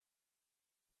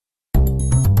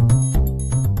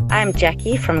I'm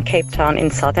Jackie from Cape Town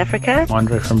in South Africa.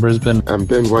 Andre from Brisbane. I'm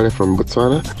Ben Wyler from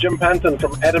Botswana. Jim Panton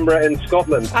from Edinburgh in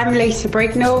Scotland. I'm Lisa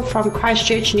Brignall from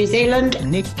Christchurch, New Zealand.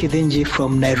 Nick Kidinji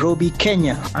from Nairobi,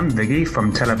 Kenya. I'm Viggy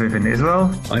from Tel Aviv in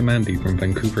Israel. I'm Andy from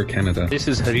Vancouver, Canada. This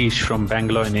is Harish from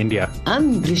Bangalore in India.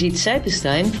 I'm Brigitte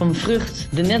Seipenstein from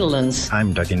Vrucht, the Netherlands.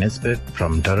 I'm Dougie Nisbet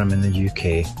from Durham in the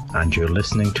UK, and you're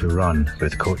listening to Run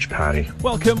with Coach Parry.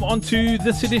 Welcome on to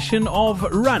this edition of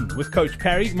Run with Coach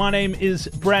Parry. My name is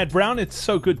Brad Brown. It's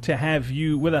so good to have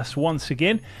you with us once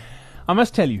again. I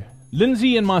must tell you,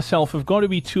 Lindsay and myself have got to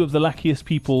be two of the luckiest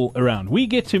people around. We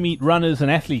get to meet runners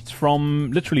and athletes from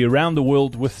literally around the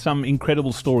world with some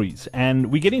incredible stories,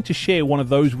 and we're getting to share one of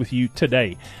those with you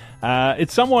today.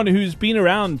 It's someone who's been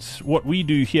around what we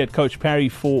do here at Coach Parry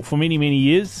for many, many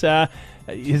years.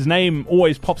 His name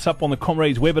always pops up on the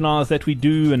Comrades webinars that we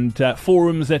do and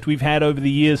forums that we've had over the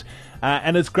years.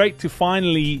 And it's great to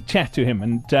finally chat to him.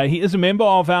 And he is a member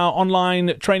of our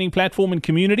online training platform and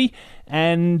community.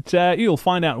 And you'll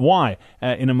find out why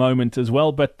in a moment as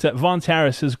well. But Vance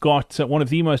Harris has got one of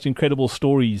the most incredible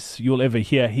stories you'll ever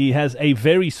hear. He has a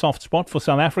very soft spot for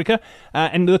South Africa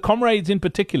and the Comrades in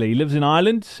particular. He lives in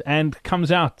Ireland and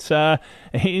comes out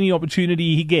any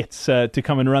opportunity he gets to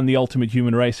come and run the ultimate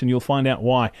human race. And you'll find out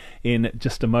why in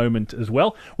just a moment as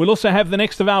well. We'll also have the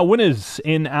next of our winners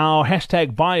in our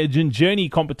hashtag Biogen Journey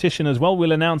competition as well.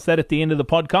 We'll announce that at the end of the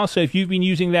podcast. So if you've been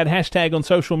using that hashtag on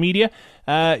social media,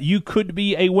 you could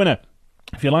be a winner.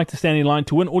 If you'd like to stand in line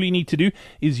to win, all you need to do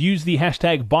is use the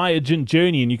hashtag Biogen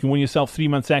Journey, and you can win yourself 3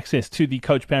 months access to the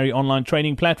Coach Parry online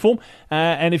training platform.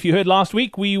 And if you heard last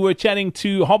week, we were chatting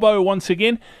to Hobbo once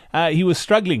again. He was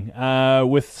struggling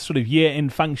with sort of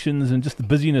year-end functions and just the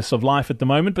busyness of life at the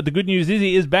moment. But the good news is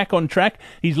he is back on track.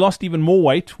 He's lost even more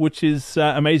weight, which is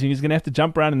amazing. He's going to have to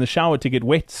jump around in the shower to get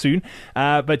wet soon.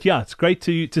 But yeah, it's great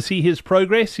to see his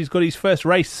progress. He's got his first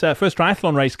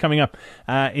triathlon race coming up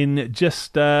in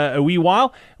just a wee while.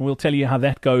 And we'll tell you how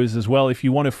that goes as well. If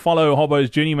you want to follow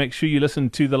Hobbo's journey, make sure you listen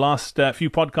to the last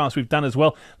few podcasts we've done as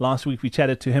well. Last week we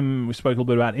chatted to him. We spoke a little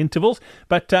bit about intervals.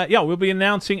 But yeah, we'll be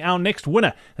announcing our next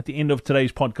winner at the end of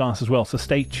today's podcast as well. So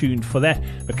stay tuned for that.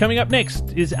 But coming up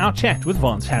next is our chat with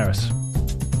Vance Harris.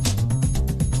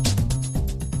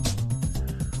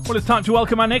 Well, it's time to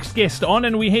welcome our next guest on,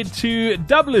 and we head to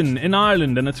Dublin in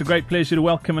Ireland. And it's a great pleasure to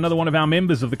welcome another one of our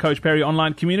members of the Coach Parry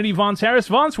online community, Vance Harris.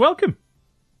 Vance, welcome.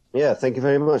 Yeah, thank you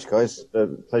very much, guys.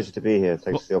 Pleasure to be here.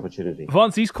 Thanks for the opportunity.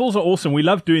 Vance, these calls are awesome. We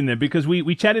love doing them because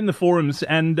we chat in the forums,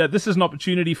 and this is an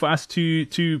opportunity for us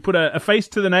to put a face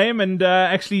to the name and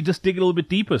actually just dig a little bit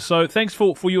deeper. So thanks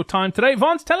for your time today.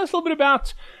 Vance, tell us a little bit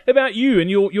about you and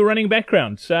your running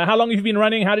background. How long have you been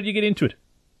running? How did you get into it?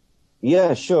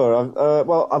 Yeah, sure.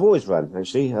 I've always run,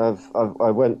 actually. I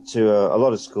went to a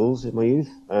lot of schools in my youth,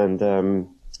 and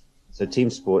so team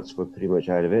sports were pretty much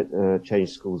out of it.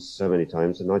 Changed schools so many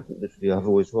times, and I've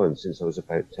always run since I was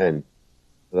about 10.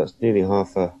 So that's nearly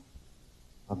half a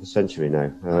century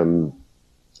now.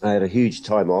 I had a huge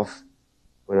time off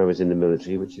when I was in the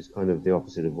military, which is kind of the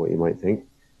opposite of what you might think.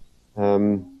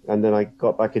 And then I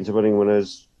got back into running when I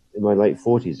was in my late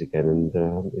 40s again, and I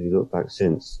haven't really looked back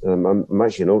since. I'm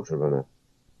actually an ultra runner,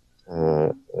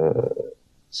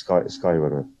 sky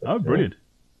runner. Oh, brilliant.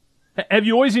 Have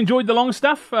you always enjoyed the long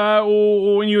stuff,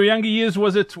 or in your younger years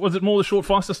was it more the short,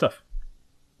 faster stuff?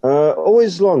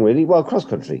 Always long, really. Well, cross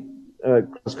country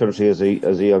as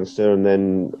a youngster, and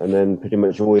then pretty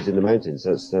much always in the mountains.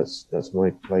 That's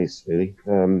my place, really.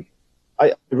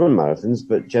 I run marathons,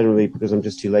 but generally because I'm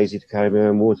just too lazy to carry my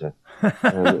own water. If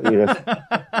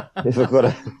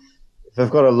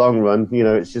I've got a long run,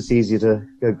 it's just easier to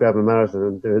go grab a marathon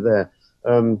and do it there.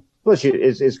 Plus,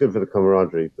 it's good for the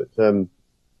camaraderie, but.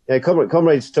 Yeah,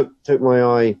 Comrades took my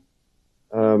eye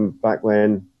back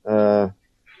when,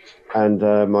 and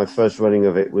my first running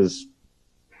of it was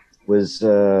just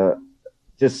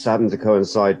happened to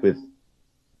coincide with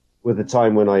the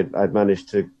time when I'd managed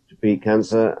to beat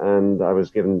cancer, and I was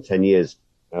given 10 years.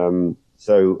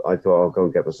 So I thought I'll go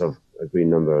and get myself a green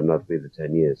number, and that'll be the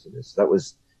 10 years. So that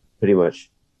was pretty much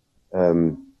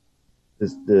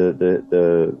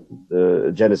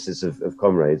the genesis of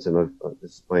Comrades, and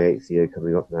this is my 8th year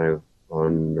coming up now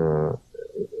in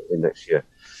next year.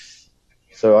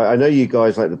 So I know you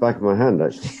guys like the back of my hand,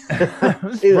 actually.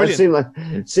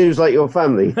 Seems like your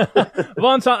family.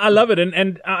 Vance, I love it,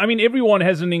 and I mean everyone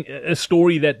has a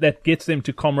story that gets them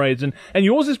to Comrades, and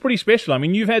yours is pretty special. I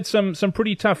mean you've had some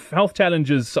pretty tough health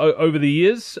challenges over the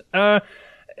years.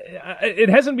 It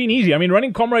hasn't been easy. I mean,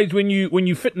 running Comrades when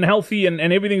you fit and healthy and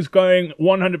everything's going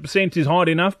 100% is hard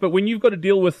enough. But when you've got to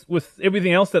deal with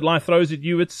everything else that life throws at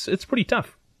you, it's pretty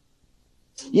tough.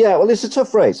 Yeah, well, it's a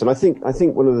tough race, and I think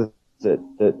one of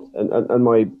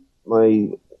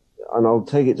and I'll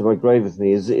take it to my grave with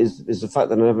me is the fact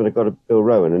that I never got a Bill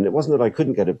Rowan, and it wasn't that I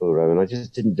couldn't get a Bill Rowan, I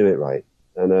just didn't do it right.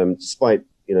 And despite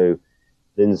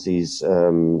Lindsay's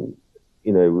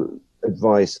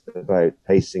advice about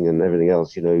pacing and everything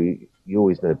else, you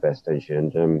always know best, don't you?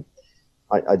 And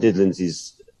I did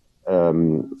Lindsay's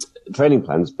training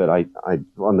plans, but I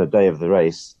on the day of the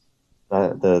race,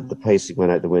 the pacing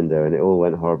went out the window, and it all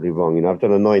went horribly wrong. I've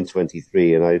done a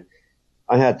 9:23, and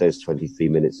I had those 23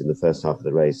 minutes in the first half of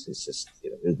the race. It's just,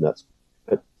 it's nuts.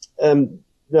 But,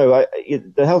 the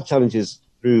health challenges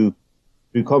through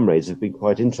Comrades have been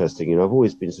quite interesting. I've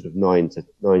always been sort of 9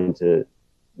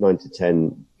 to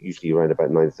 10, usually around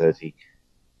about 9:30.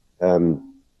 And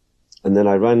then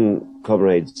I ran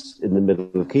Comrades in the middle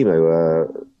of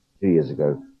chemo, 2 years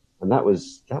ago. And that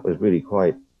was really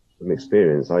quite some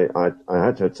experience. I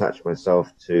had to attach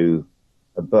myself to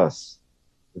a bus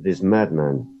with this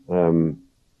madman,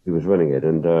 who was running it.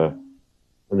 And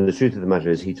the truth of the matter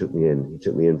is he took me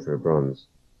in for a bronze.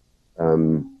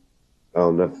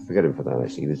 I'll never forget him for that,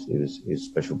 actually. He was a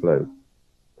special bloke.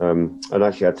 And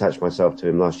actually I attached myself to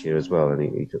him last year as well, and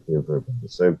he took me in for a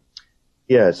bronze. So,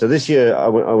 yeah, so this year I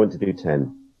went to do 10.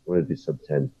 I want to do sub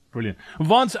 10. Brilliant.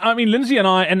 Vance, I mean, Lindsay and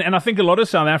I think a lot of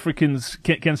South Africans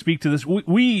can speak to this.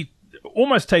 We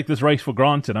almost take this race for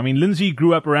granted. I mean, Lindsay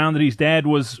grew up around it. His dad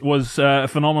was a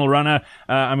phenomenal runner.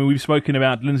 I mean, we've spoken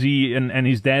about Lindsay and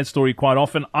his dad's story quite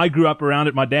often. I grew up around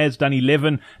it. My dad's done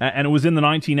 11, and it was in the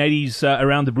 1980s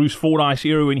around the Bruce Fordyce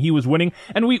era when he was winning.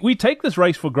 And we take this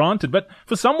race for granted. But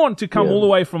for someone to come all the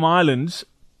way from Ireland,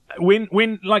 when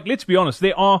let's be honest,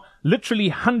 there are literally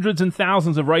hundreds and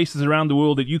thousands of races around the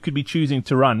world that you could be choosing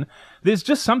to run. There's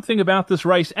just something about this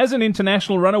race. As an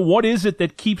international runner, what is it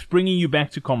that keeps bringing you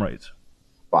back to Comrades?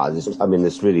 Well,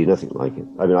 there's really nothing like it.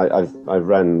 I mean, I've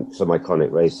ran some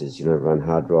iconic races. I've run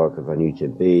Hard Rock, I've run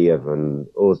UTMB, I've run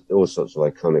all sorts of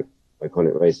iconic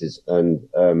races, and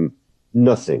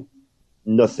nothing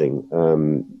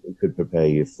could prepare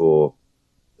you for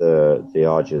the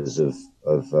arduous of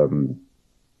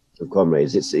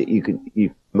Comrades. You can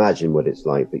imagine what it's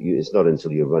like, but it's not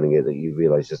until you're running it that you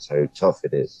realise just how tough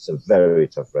it is. It's a very, very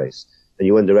tough race, and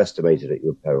you underestimate it at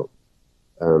your peril.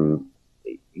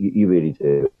 You really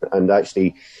do. And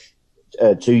actually,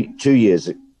 2 years,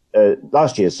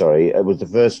 last year, it was the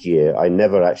first year I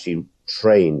never actually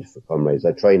trained for Comrades.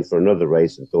 I trained for another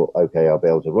race and thought, okay, I'll be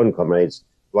able to run Comrades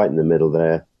right in the middle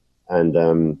there. And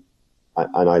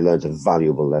I learned a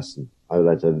valuable lesson. I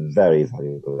learned a very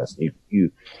valuable lesson.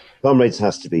 Comrades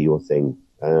has to be your thing.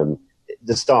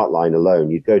 The start line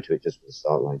alone, you'd go to it just for the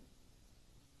start line.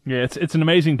 Yeah, it's an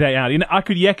amazing day out. I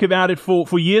could yak about it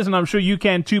for years, and I'm sure you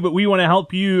can too, but we want to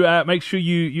help you make sure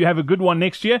you have a good one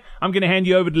next year. I'm going to hand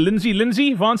you over to Lindsay.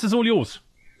 Lindsay, Vance is all yours.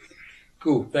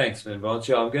 Cool, thanks, man, Vance.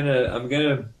 Yeah, I'm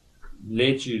gonna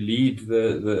let you lead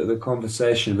the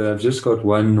conversation, but I've just got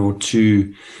one or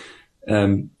two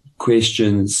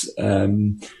questions.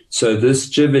 So this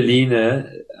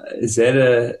Javelina, is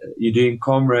that you're doing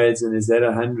Comrades, and is that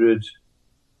 100?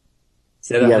 Is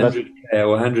that 100K or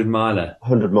 100 miler?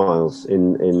 100 miles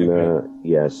in okay.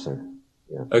 Yes.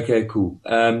 Yeah. Okay, cool.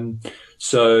 And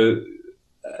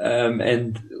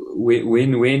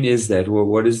when is that? Well,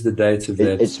 what is the date of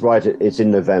that? It's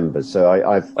in November, so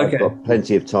I've got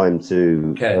plenty of time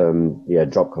to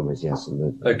drop Comrades. Yes.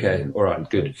 Okay. All right.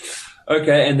 Good.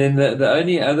 Okay. And then the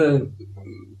only other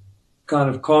kind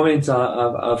of comment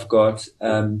I've got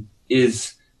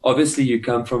is obviously you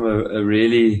come from a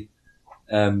really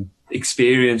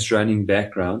experienced running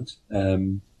background,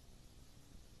 and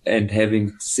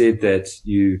having said that,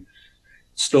 you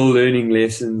still learning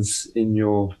lessons in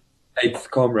your 8th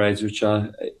Comrades, which I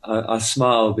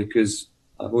smile, because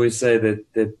I always say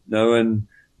that no one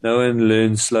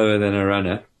learns slower than a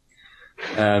runner.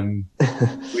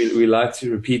 We like to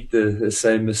repeat the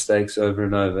same mistakes over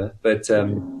and over, but I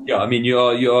mean you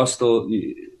are still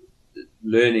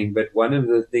learning. But one of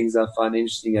the things I find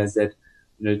interesting is that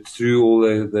through all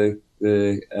the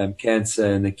cancer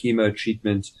and the chemo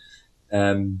treatment,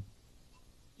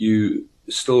 you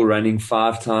still running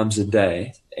 5 times a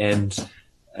day, and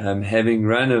having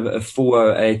run a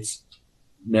 4:08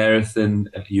 marathon,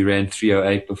 you ran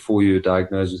 3:08 before you were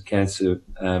diagnosed with cancer.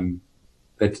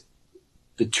 But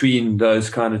between those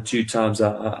kind of 2 times,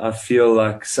 I feel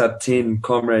like sub 10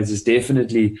 Comrades is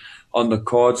definitely on the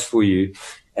cards for you.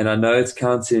 And I know it's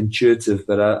counterintuitive,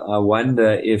 but I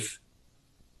wonder if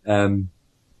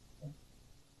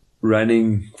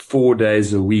running 4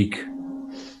 days a week,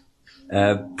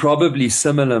 probably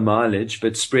similar mileage,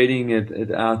 but spreading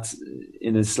it out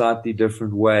in a slightly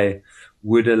different way,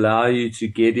 would allow you to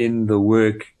get in the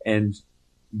work and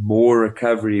more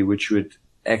recovery, which would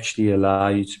actually allow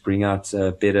you to bring out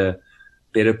better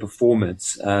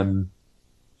performance.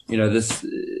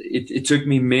 It took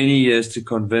me many years to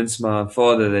convince my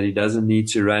father that he doesn't need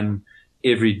to run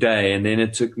every day. And then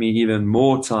it took me even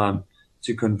more time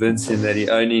to convince him that he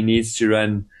only needs to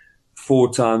run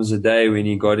 4 times a day when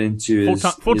he got into his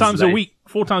four times a week.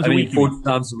 4 times a week.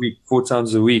 4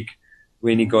 times a week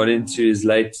when he got into his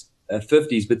late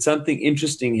 50s. But something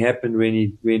interesting happened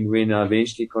when I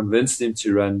eventually convinced him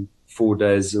to run 4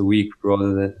 days a week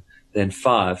rather than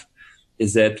 5,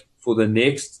 is that for the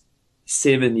next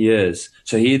 7 years,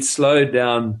 so he had slowed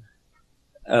down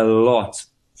a lot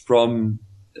from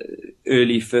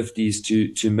early 50s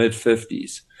to mid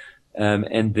 50s.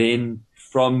 And then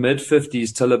from mid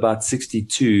 50s till about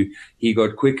 62, he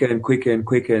got quicker and quicker and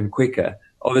quicker and quicker.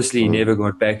 Obviously, he never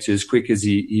got back to as quick as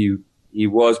he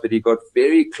was, but he got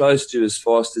very close to as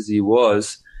fast as he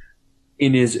was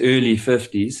in his early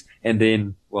 50s. And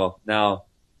then, well, now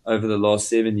over the last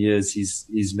 7 years,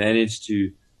 he's managed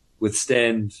to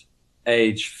withstand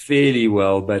age fairly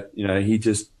well, but he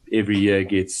just every year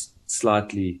gets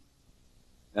slightly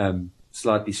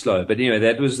slow. But anyway,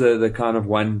 that was the kind of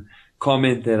one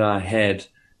comment that I had,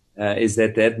 is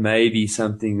that may be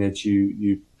something that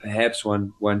you perhaps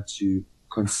want to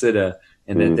consider,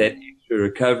 and that extra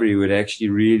recovery would actually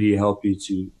really help you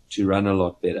to run a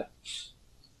lot better.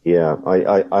 Yeah,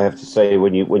 I have to say,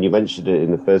 when you mentioned it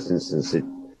in the first instance,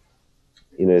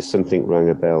 something rang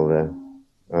a bell there.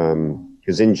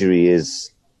 Because injury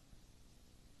is,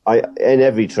 in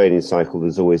every training cycle,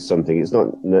 there's always something. It's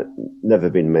never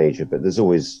been major, but there's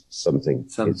always something.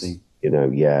 It's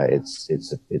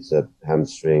a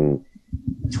hamstring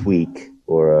tweak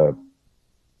or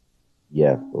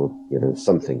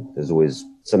something. There's always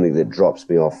something that drops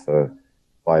me off for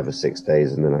 5 or 6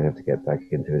 days, and then I have to get back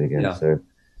into it again. Yeah. So,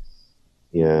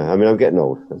 yeah, I mean, I'm getting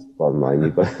old. That's the bottom line.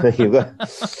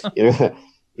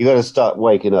 You got to start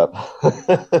waking up,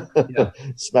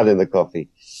 smelling the coffee.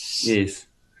 Yes.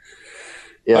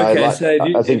 Yeah, okay,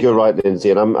 I think you're right,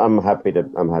 Lindsay, and I'm happy to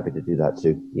do that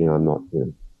too.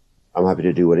 I'm happy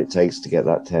to do what it takes to get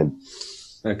that 10.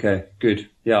 Okay, good.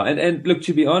 Yeah, and look,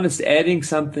 to be honest, adding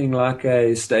something like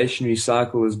a stationary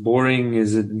cycle, as boring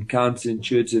as it and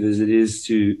counterintuitive as it is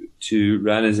to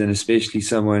runners, and especially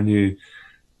someone who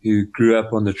grew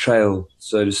up on the trail,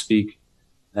 so to speak,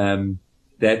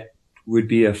 that would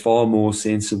be a far more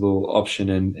sensible option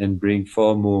and bring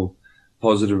far more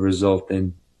positive result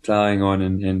than plowing on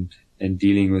and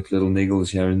dealing with little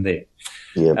niggles here and there.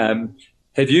 Yeah.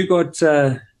 Have you got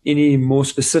any more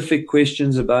specific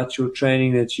questions about your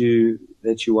training that you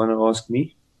want to ask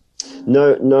me?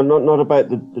 No, not about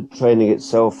the training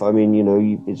itself. I mean,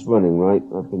 it's running, right?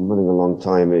 I've been running a long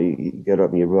time. You get up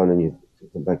and you run and you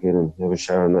come back in and have a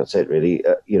shower, and that's it, really.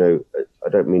 I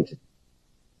don't mean to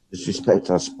disrespect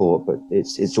our sport, but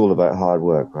it's all about hard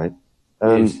work, right?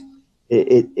 Yes.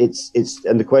 It's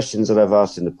and the questions that I've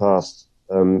asked in the past,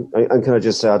 and can I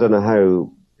just say, I don't know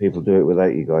how people do it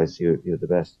without you guys. You're the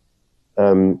best.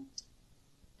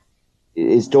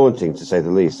 It's daunting, to say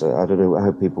the least. I don't know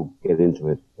how people get into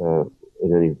it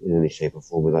in any shape or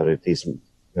form without a decent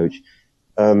coach.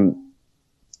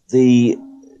 The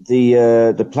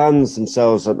plans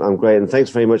themselves, I'm great, and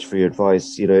thanks very much for your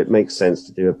advice. It makes sense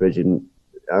to do a bridging.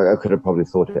 I could have probably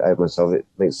thought it out myself. It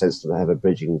makes sense to have a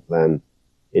bridging plan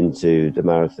into the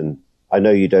marathon. I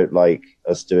know you don't like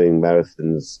us doing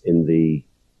marathons in the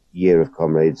year of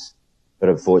Comrades, but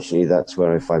unfortunately that's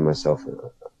where I find myself,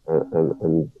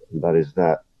 and that is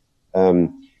that.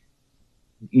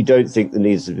 You don't think there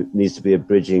needs to be a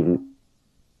bridging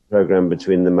program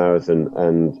between the marathon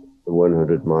and the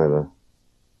 100 miler?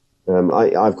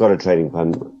 I've got a training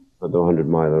plan for the 100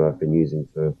 miler I've been using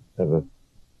forever.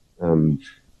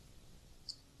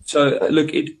 So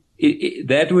look,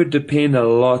 that would depend a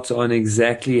lot on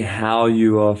exactly how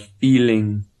you are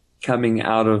feeling coming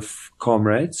out of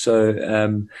Comrades. So,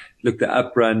 look, the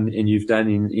up run, and you've done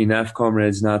enough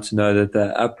Comrades now to know that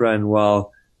the up run,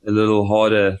 while a little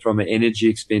harder from an energy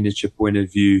expenditure point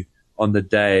of view on the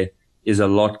day, is a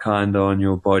lot kinder on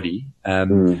your body.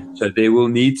 So there will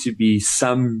need to be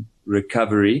some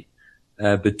recovery,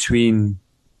 between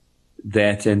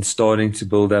that and starting to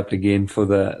build up again for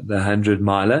the 100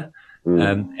 miler.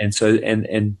 And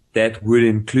that would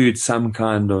include some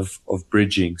kind of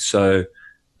bridging. So,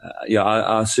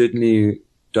 I certainly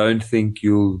don't think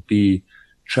you'll be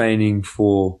training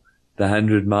for the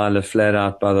 100 miler flat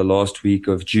out by the last week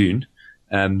of June.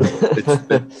 But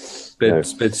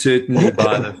certainly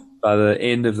by the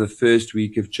end of the first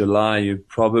week of July, you'd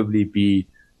probably be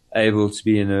able to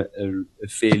be in a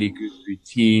fairly good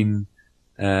routine,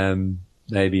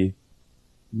 maybe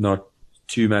not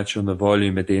too much on the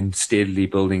volume, but then steadily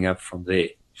building up from there.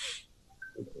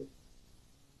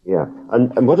 Yeah,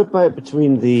 and what about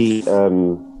between the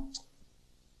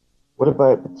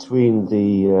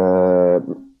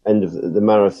end of the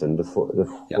marathon, the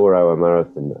 4 hour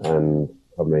marathon, and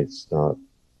Comrades start?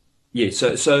 Yeah,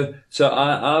 so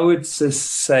I would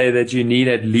say that you need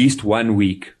at least 1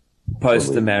 week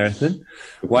post the marathon,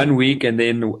 1 week, and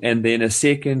then a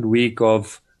second week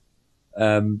of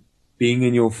being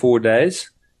in your 4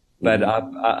 days. But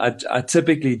I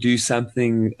typically do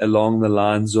something along the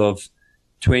lines of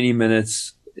 20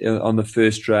 minutes on the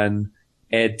first run,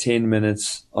 add 10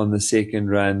 minutes on the second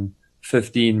run,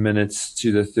 15 minutes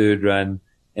to the third run,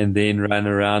 and then run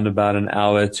around about an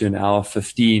hour to an hour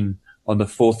 15 on the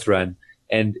fourth run.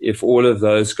 And if all of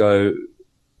those go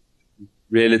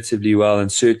relatively well,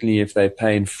 and certainly if they're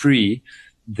pain free,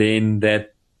 then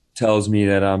that tells me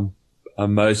that I'm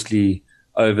mostly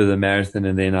over the marathon,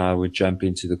 and then I would jump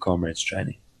into the Comrades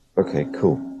training. Okay,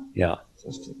 cool. Yeah.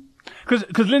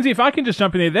 Because Lindsay, if I can just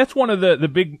jump in there, that's one of the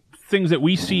big things that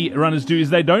we see runners do is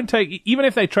they don't take, even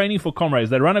if they're training for Comrades,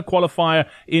 they run a qualifier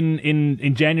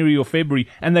in January or February,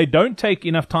 and they don't take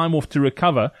enough time off to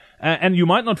recover. And you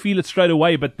might not feel it straight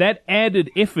away, but that added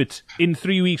effort in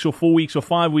 3 weeks or 4 weeks or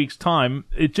 5 weeks time,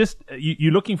 it just,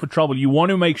 you're looking for trouble. You want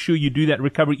to make sure you do that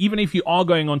recovery. Even if you are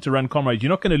going on to run Comrades, you're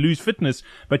not going to lose fitness,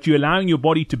 but you're allowing your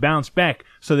body to bounce back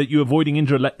so that you're avoiding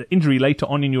injury later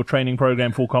on in your training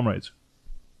program for Comrades.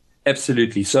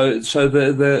 Absolutely. So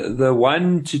the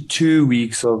 1 to 2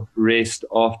 weeks of rest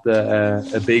after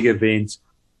a big event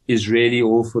is really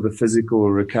all for the physical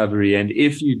recovery. And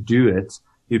if you do it,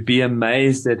 you'd be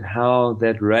amazed at how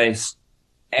that race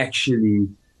actually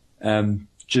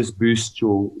just boosts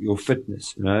your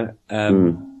fitness. You know,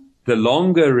 the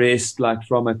longer rest, like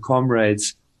from a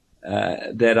Comrades,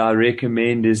 that I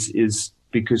recommend is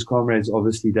because Comrades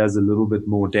obviously does a little bit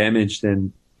more damage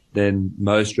than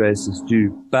most races do,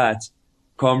 but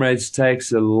Comrades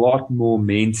takes a lot more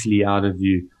mentally out of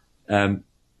you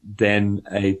than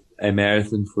a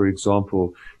marathon, for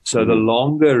example. So the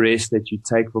longer rest that you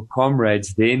take for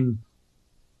Comrades then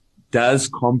does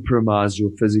compromise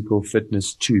your physical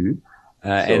fitness too,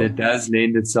 and it does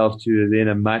lend itself to then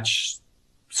a much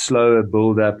slower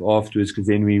build up afterwards, because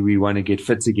then we want to get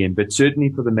fit again. But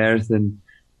certainly for the marathon,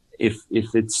 if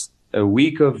it's a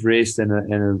week of rest and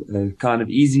a kind of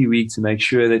easy week to make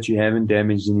sure that you haven't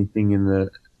damaged anything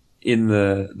in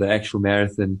the actual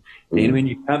marathon. Then when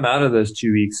you come out of those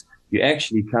 2 weeks, you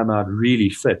actually come out really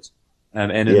fit,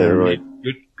 and in a really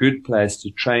good place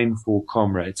to train for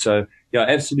Comrades. So yeah,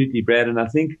 absolutely, Brad. And I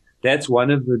think that's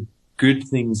one of the good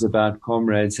things about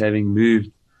Comrades having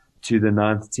moved to the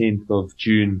 9th, 10th of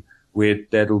June, where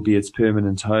that'll be its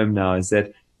permanent home now, is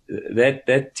that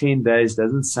 10 days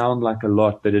doesn't sound like a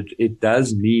lot, but it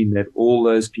does mean that all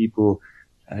those people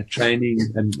training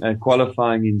and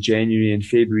qualifying in January and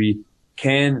February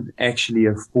can actually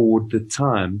afford the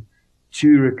time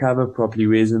to recover properly,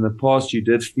 whereas in the past you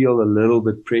did feel a little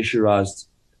bit pressurized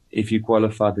if you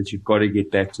qualified that you've got to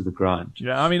get back to the grind.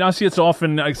 Yeah, I mean, I see it so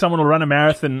often, like someone will run a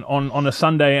marathon on a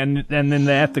Sunday and then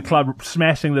they're at the club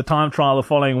smashing the time trial the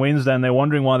following Wednesday and they're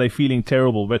wondering why they're feeling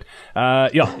terrible. But,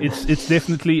 yeah, it's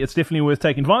definitely worth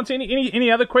taking. Vance,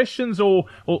 any other questions or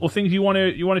things you want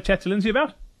to chat to Lindsay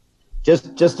about?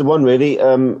 Just the one really.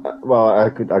 Well, I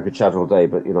could chat all day,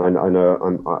 but you know, I know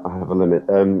I have a limit.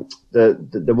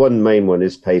 The one main one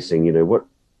is pacing. You know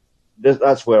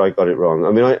that's where I got it wrong.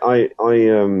 I mean, I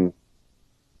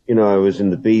you know, I was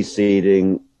in the B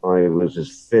seeding. I was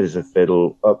as fit as a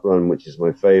fiddle. Uprun, which is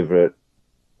my favorite.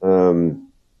 Couldn't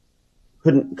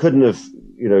have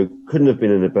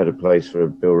been in a better place for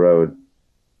Bill Rowan.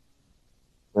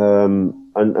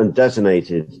 And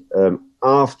detonated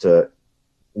after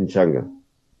Nchanga.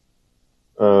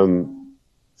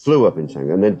 Flew up in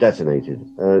Nchanga and then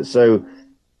detonated. So,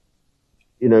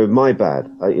 you know, my bad.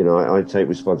 I take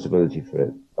responsibility for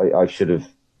it. I should have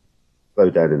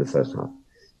slowed down in the first half.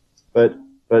 But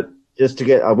just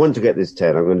I want to get this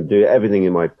 10. I'm going to do everything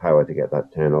in my power to get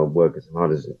that 10. I'll work as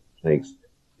hard as it takes.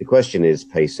 The question is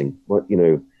pacing. What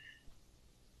do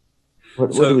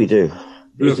we do?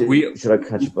 Should I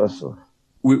catch a bus or?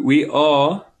 We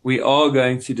are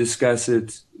going to discuss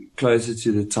it closer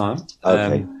to the time.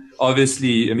 Okay.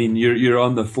 Obviously, I mean, you're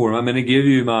on the forum. I'm going to give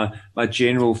you my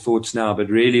general thoughts now, but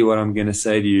really what I'm going to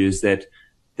say to you is that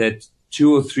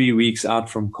 2 or 3 weeks out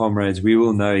from Comrades, we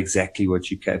will know exactly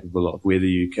what you're capable of, whether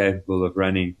you're capable of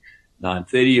running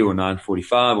 9:30 or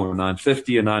 9:45 or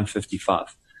 9:50 or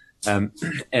 9:55.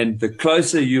 And the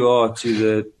closer you are to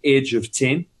the edge of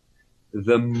 10,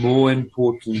 the more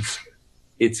important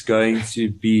it's going to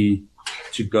be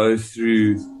to go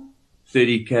through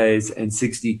 30Ks and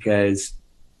 60Ks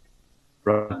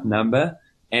right number,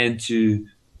 and to,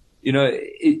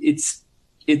 it's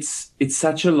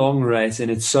such a long race, and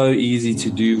it's so easy to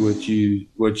do what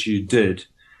you did.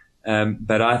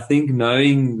 But I think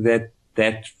knowing that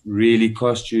really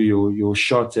cost you your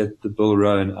shot at the Bill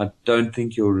Rowan, I don't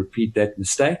think you'll repeat that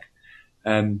mistake.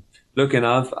 Look, and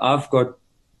I've got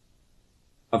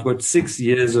 6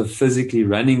 years of physically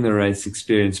running the race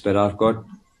experience, but I've got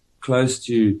close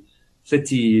to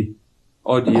 30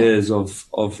 odd years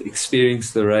of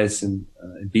experience the race and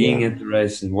being at the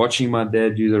race and watching my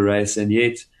dad do the race. And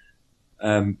yet,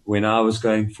 when I was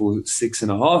going for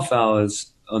 6.5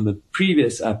 hours on the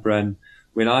previous up run,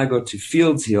 when I got to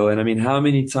Fields Hill, and I mean, how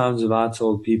many times have I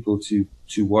told people to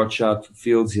watch out for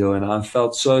Fields Hill? And I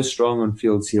felt so strong on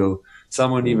Fields Hill.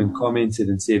 Someone even commented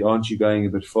and said, "Aren't you going a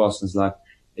bit fast?" And it's like,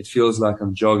 it feels like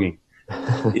I'm jogging.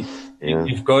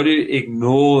 You've got to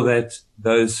ignore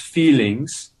those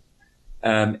feelings,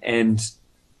 and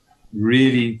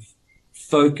really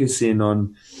focus in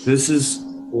on, this is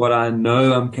what I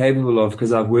know I'm capable of,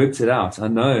 because I've worked it out. I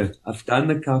know I've done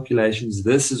the calculations.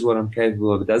 This is what I'm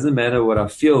capable of. It doesn't matter what I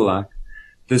feel like.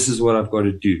 This is what I've got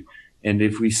to do. And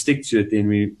if we stick to it,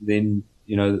 then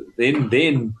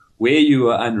where you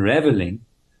are unraveling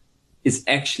is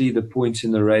actually the point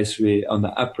in the race where on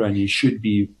the up run you should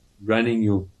be running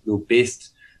your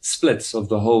best splits of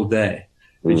the whole day,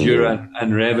 but you're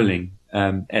unraveling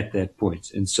at that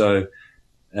point. And so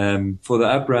for the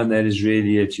up run, that is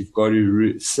really it. You've got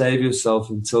to save yourself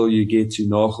until you get to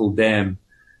Nagel Dam,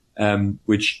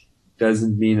 which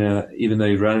doesn't mean even though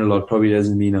you've run a lot, probably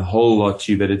doesn't mean a whole lot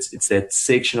to you, but it's that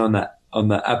section on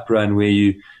the up run where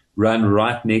you run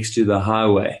right next to the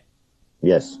highway.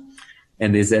 Yes.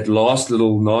 And there's that last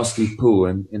little nasty pull.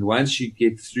 And once you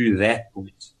get through that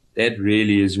point, that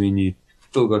really is when you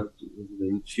still got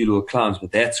a few little climbs,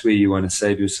 but that's where you want to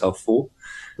save yourself for.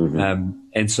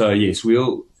 And so, yes,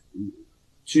 2-3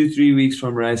 weeks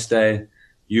from race day,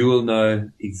 you will know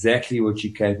exactly what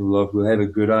you're capable of. We'll have a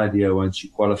good idea once you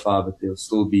qualify, but there'll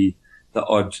still be the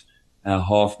odd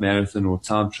half marathon or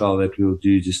time trial that we'll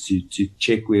do just to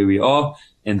check where we are.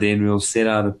 And then we'll set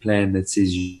out a plan that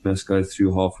says you must go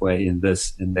through halfway in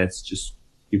this. And that's just,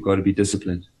 you've got to be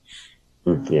disciplined.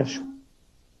 Yes.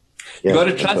 You got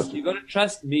to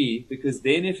trust me, because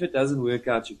then if it doesn't work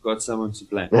out, you've got someone to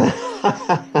blame.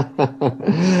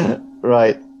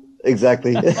 Right.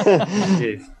 Exactly.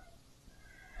 Yes.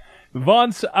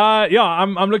 Vance,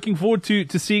 I'm looking forward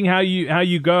to seeing how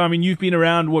you go. I mean, you've been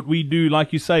around what we do,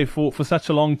 like you say, for such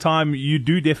a long time. You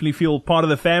do definitely feel part of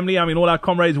the family. I mean, all our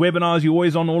comrades webinars, you're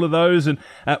always on all of those, and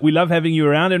we love having you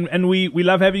around, and we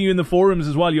love having you in the forums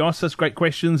as well. You ask us great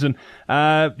questions, and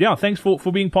thanks for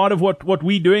being part of what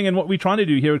we're doing and what we're trying to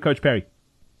do here at Coach Parry.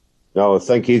 Oh,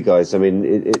 thank you guys. I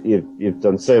mean, you've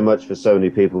done so much for so many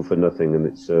people for nothing, and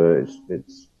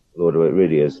it's Lord, it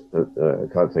really is. I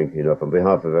can't thank you enough. On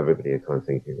behalf of everybody, I can't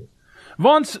thank you enough.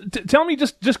 Vance, tell me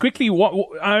just quickly,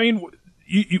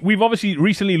 we've obviously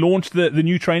recently launched the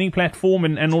new training platform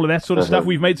and all of that sort of stuff.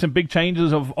 We've made some big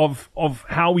changes of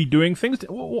how we're doing things.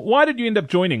 Why did you end up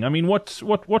joining? I mean, what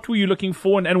were you looking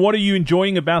for, and what are you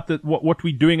enjoying about what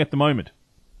we're doing at the moment?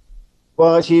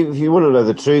 Well, actually, if you want to know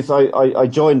the truth, I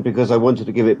joined because I wanted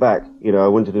to give it back. I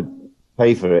wanted to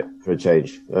pay for it for a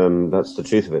change. That's the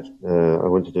truth of it. I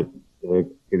wanted to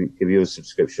give you a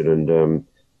subscription, and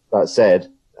that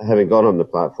said, having gone on the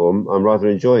platform, I'm rather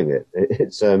enjoying it.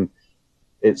 It's very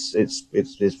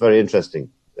interesting.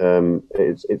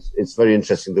 It's very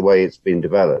interesting the way it's been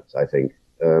developed. I think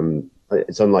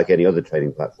it's unlike any other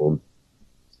training platform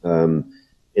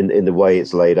in the way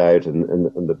it's laid out and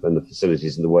the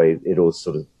facilities and the way it all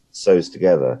sort of sews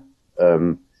together.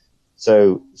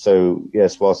 So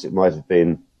yes, whilst it might have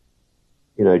been,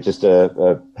 just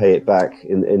a pay it back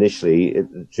initially,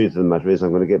 the truth of the matter is I'm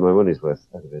going to get my money's worth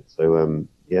out of it. So,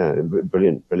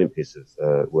 brilliant piece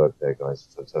of work there, guys.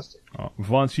 Fantastic. Oh,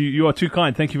 Vance, you are too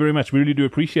kind. Thank you very much. We really do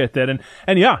appreciate that. And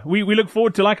we look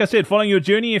forward to, like I said, following your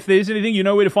journey. If there's anything, you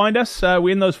know where to find us. We're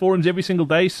in those forums every single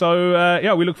day.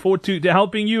 So, we look forward to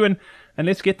helping you, and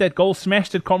let's get that goal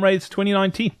smashed at Comrades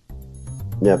 2019.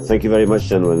 Yeah, thank you very much,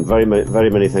 gentlemen. Very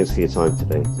many thanks for your time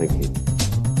today. Thank you.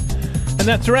 And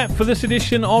that's a wrap for this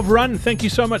edition of Run. Thank you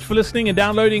so much for listening and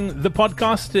downloading the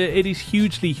podcast. It is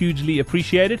hugely, hugely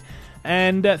appreciated.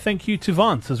 And thank you to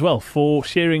Vance as well for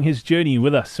sharing his journey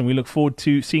with us. And we look forward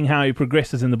to seeing how he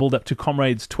progresses in the build-up to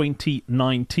Comrades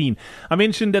 2019. I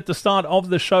mentioned at the start of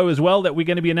the show as well that we're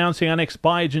going to be announcing our next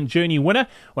Biogen Journey winner.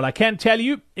 Well, I can tell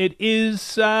you it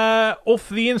is off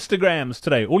the Instagrams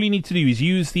today. All you need to do is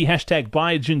use the hashtag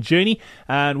Biogen Journey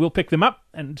and we'll pick them up.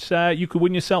 And you could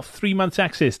win yourself 3 months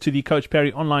access to the Coach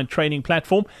Parry online training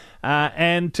platform.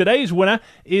 And today's winner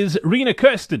is Rena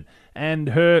Kirsten. And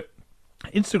her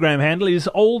Instagram handle is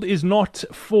Old Is Not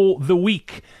For The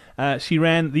Week. She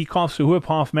ran the Kaapstad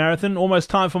half marathon. Almost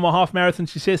time for my half marathon.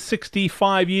 She says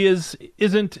 65 years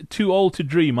isn't too old to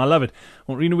dream. I love it.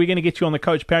 Well, Rena, we're going to get you on the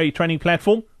Coach Parry training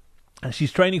platform. And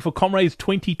she's training for Comrades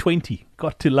 2020.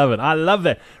 Got to love it. I love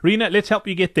that. Rena, let's help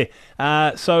you get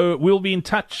there. So we'll be in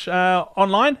touch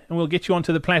online and we'll get you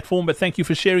onto the platform. But thank you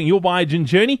for sharing your Biogen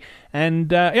journey.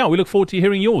 And we look forward to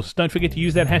hearing yours. Don't forget to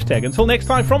use that hashtag. Until next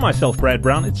time, from myself, Brad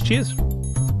Brown, it's cheers.